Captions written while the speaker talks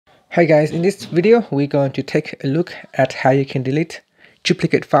Hi guys, in this video we're going to take a look at how you can delete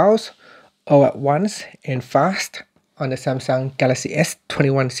duplicate files all at once and fast on the Samsung Galaxy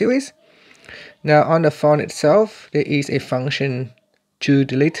S21 series. Now on the phone itself there is a function to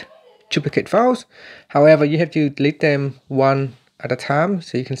delete duplicate files. However, you have to delete them one at a time,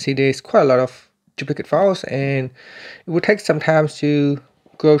 so you can see there's quite a lot of duplicate files and it will take some time to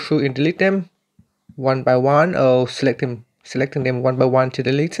go through and delete them one by one, or selecting them one by one to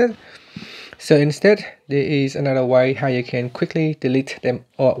delete it. So instead there is another way how you can quickly delete them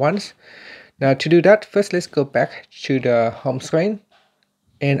all at once. Now to do that, first let's go back to the home screen,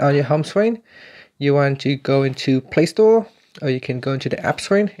 and on your home screen you want to go into Play Store, or you can go into the app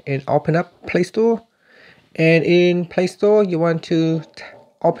screen and open up Play Store. And in Play Store you want to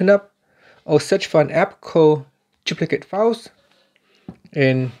open up or search for an app called Duplicate Files,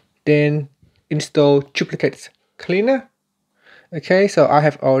 and then install Duplicates Cleaner. Okay, so I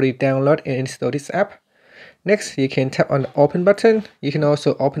have already downloaded and installed this app. Next, you can tap on the open button. You can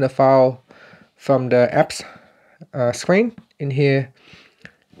also open a file from the apps screen. In here,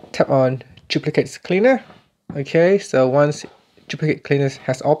 tap on Duplicates Cleaner. Okay, so once Duplicate Cleaner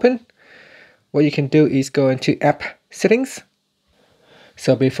has opened, what you can do is go into App Settings.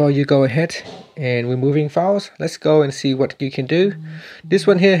 So before you go ahead and removing files, let's go and see what you can do. This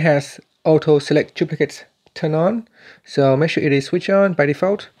one here has auto select duplicates turn on, so make sure it is switched on by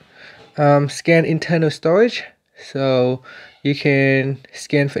default. Scan internal storage, so you can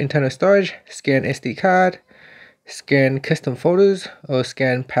scan for internal storage, scan SD card, scan custom folders, or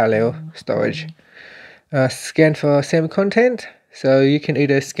scan parallel storage. Scan for same content, so you can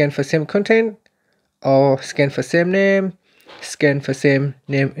either scan for same content or scan for same name, scan for same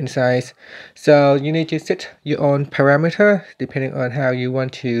name and size. So you need to set your own parameter depending on how you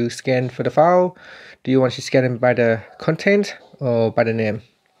want to scan for the file. Do you want to scan them by the content or by the name?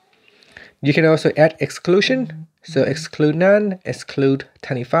 You can also add exclusion, so exclude none, exclude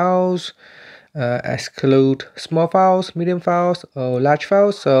tiny files, exclude small files, medium files, or large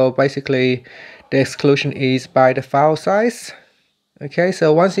files. So basically the exclusion is by the file size. Okay,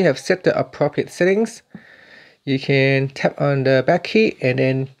 so once you have set the appropriate settings, you can tap on the back key, and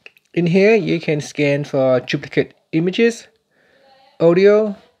then in here you can scan for duplicate images,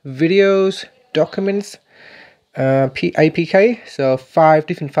 audio, videos, documents, APK, so 5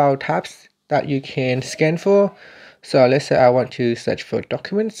 different file types that you can scan for. So let's say I want to search for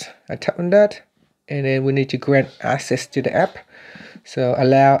documents. I tap on that, and then we need to grant access to the app, so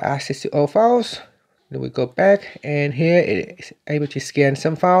allow access to all files. Then we go back, and here it is able to scan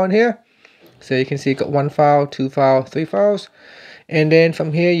some file in here. So you can see got 1 file, 2 files, 3 files, and then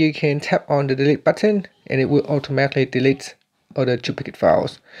from here you can tap on the delete button and it will automatically delete all the duplicate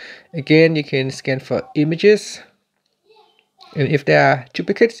files. Again, you can scan for images, and if there are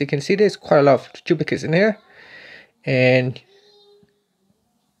duplicates, you can see there's quite a lot of duplicates in here, and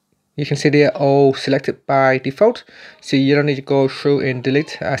you can see they are all selected by default, so you don't need to go through and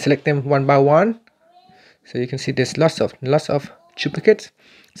delete, select them one by one. So you can see there's lots of duplicates.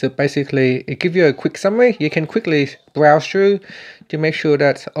 So basically it gives you a quick summary. You can quickly browse through to make sure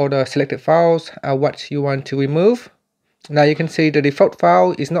that all the selected files are what you want to remove. Now you can see the default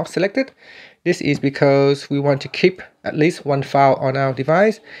file is not selected. This is because we want to keep at least 1 file on our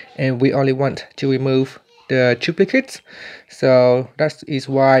device, and we only want to remove the duplicates. So that is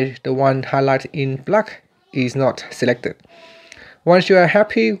why the one highlighted in black is not selected. Once you are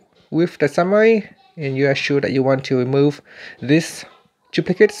happy with the summary and you are sure that you want to remove this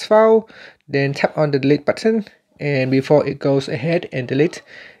duplicates file, then tap on the delete button, and before it goes ahead and delete,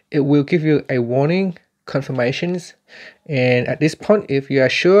 it will give you a warning confirmations, and at this point, if you are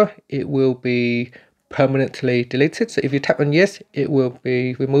sure, it will be permanently deleted. So if you tap on yes, it will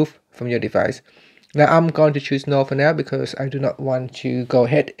be removed from your device. Now I'm going to choose no for now because I do not want to go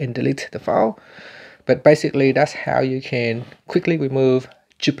ahead and delete the file, but basically that's how you can quickly remove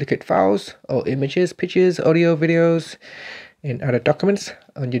duplicate files or images, pictures, audio, videos, and other documents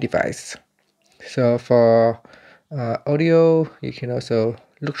on your device. So for audio, you can also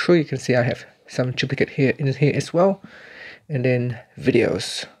look through. You can see I have some duplicate here in here as well, and then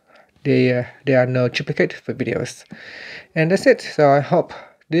videos, there are no duplicate for videos, and that's it. So I hope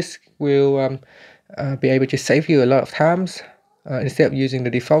this will be able to save you a lot of times. Instead of using the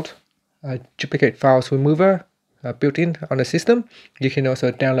default duplicate files remover built in on the system, you can also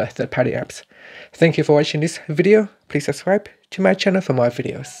download third-party apps. Thank you for watching this video. Please subscribe to my channel for more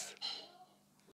videos.